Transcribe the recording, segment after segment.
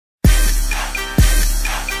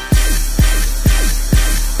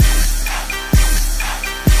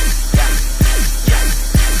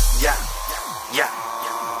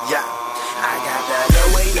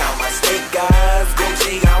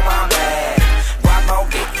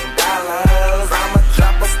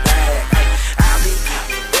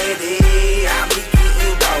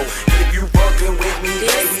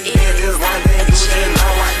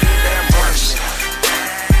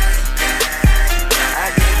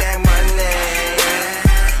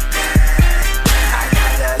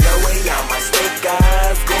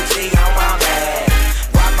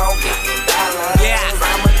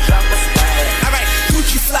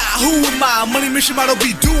mission model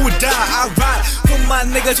be do or die. I ride for my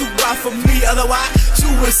niggas who ride for me. Otherwise,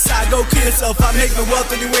 suicide, go kill yourself. I make my wealth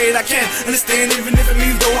any way that I can. Understand, even if it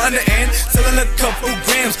means go underhand. Selling a couple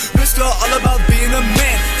grams, risk all about being a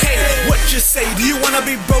man. Hey, what you say? Do you wanna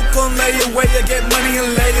be broke on lay away or get money and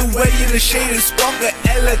lay away in the shade and spark a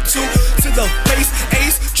L2 to the face?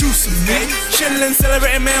 Ace, juicy me, chillin',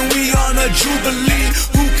 celebrating, man. We on a jubilee.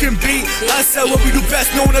 Who can beat us at what we do best?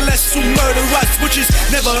 No one less to murder us, which is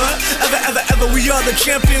never, ever. We are the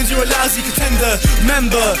champions. You're a lousy contender.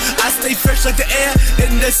 Remember, I stay fresh like the air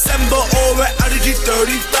in December or at RDG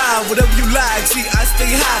 35. Whatever you like. See, I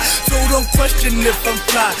stay high, so don't question if I'm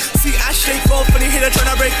fly. See, I shake off any hater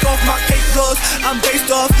tryna break off my cake laws. I'm based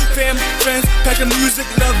off fam, friends, passion, music,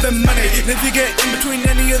 love, and money. And if you get in between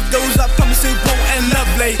any of those, I promise it won't end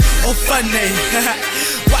lovely or funny.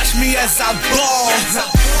 Watch me as I ball,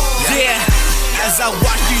 yeah, as I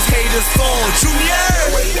watch these haters fall.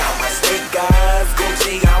 Juniorr. Way out my sneakers,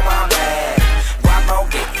 Gucci on my bag. Guapo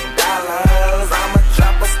getting dollars, I'ma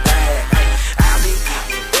drop a stack. I be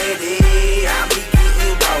getting ready, I be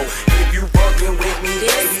getting low. If you fucking with me,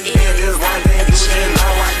 baby, then just one thing you should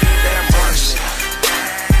know. I get that money.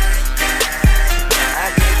 I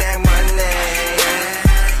get that money.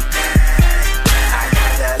 I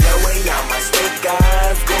got that low way out my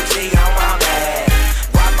sneakers, Gucci on my bag.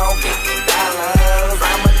 Guapo getting dollars,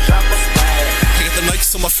 I'ma drop a stack. I got the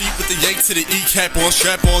Nikes on my feet with the yank to the E-cap on,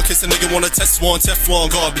 strap on, case a nigga wanna test one. Teflon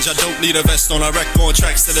garbage, I don't need a vest on. I wreck on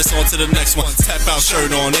tracks, so it's on to the next one. Tap out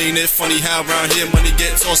shirt on, ain't it funny how around here money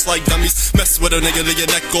get tossed like dummies? Mess with a nigga, leave your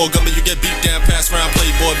neck all gummy. You get beat down, pass round,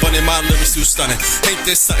 playboy bunny. My lyrics too stunning. Ain't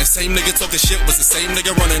this something? Same nigga talking shit was the same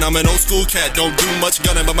nigga running. I'm an old school cat, don't do much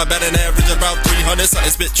gunning, but my batting average about 300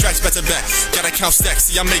 something. Spit tracks back to back, gotta count stacks.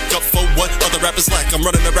 See, I make up for what other rappers lack. I'm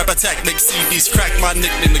running a rap attack, make CDs crack. My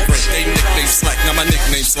nickname the great, they nickname slack, now my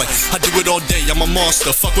nickname slay. I do it all day, I'm a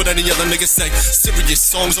monster. Fuck what any other niggas say. Serious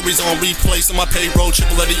songs always on replay, so my payroll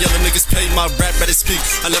triple any other niggas pay. My rap better speak,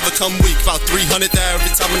 I never come weak. About 300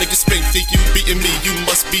 every time a nigga spink. Think you beating me, you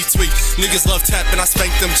must be tweaked. Niggas love tapping, I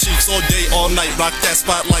spank them cheeks all day, all night. Rock that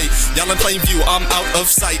spotlight, y'all in plain view, I'm out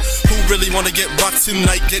of sight. Who really wanna get rocked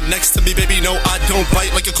tonight? Get next to me, baby, no, I don't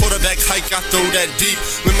bite. Like a quarterback hike, I throw that deep.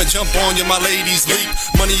 Women jump on you, my ladies leap.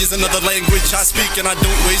 Money is another language I speak, and I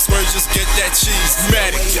don't waste words, just get that cheese.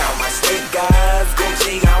 Matic. My sneakers,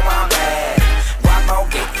 Gucci on my bag. Guapo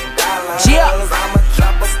getting dollars, Yeah. I'ma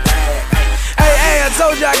drop a stack. Hey, I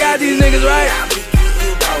told you I got these niggas, right?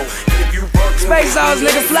 Space Sauce,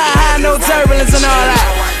 nigga, fly high, no turbulence and all that.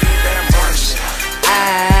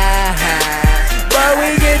 But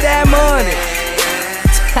we get that money.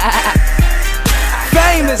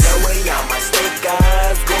 Famous.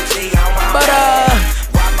 But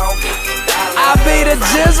I be the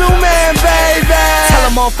Jizzle man, baby. Tell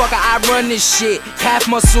a motherfucker I run this shit. Calf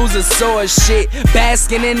muscles are sore as shit.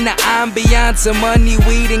 Basking in the ambiance of money,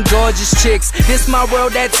 weed, and gorgeous chicks. This my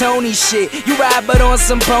world, that Tony shit. You ride but on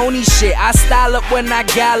some pony shit. I style up when I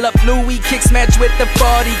gallop. Louis kicks match with the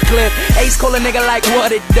 40 clip. Ace call a nigga like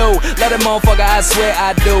what it do. Let a motherfucker, I swear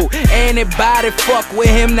I do. Anybody fuck with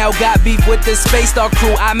him now got beef with the Space Star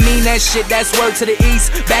crew. I mean that shit, that's word to the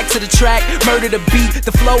east. Back to the track, murder the beat.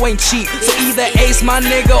 The flow ain't cheap, so either Ace my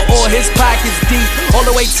nigga or his pockets deep. All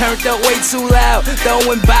the way turned up way too loud,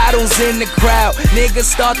 throwing bottles in the crowd. Niggas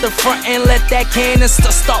start the front and let that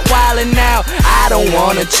canister start wildin' out. I don't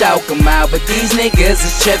wanna choke 'em out, but these niggas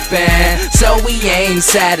is trippin', so we ain't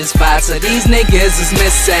satisfied, so these niggas is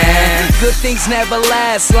missing. Good things never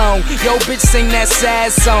last long. Yo bitch sing that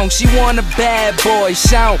sad song. She want a bad boy,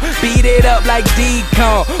 Sean. Beat it up like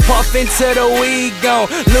Decon. Puff into the weed gone.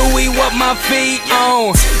 Louis, what my feet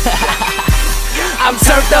on. I'm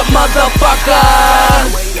turned up,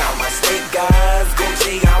 motherfucker. Way out my sneakers,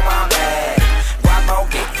 Gucci on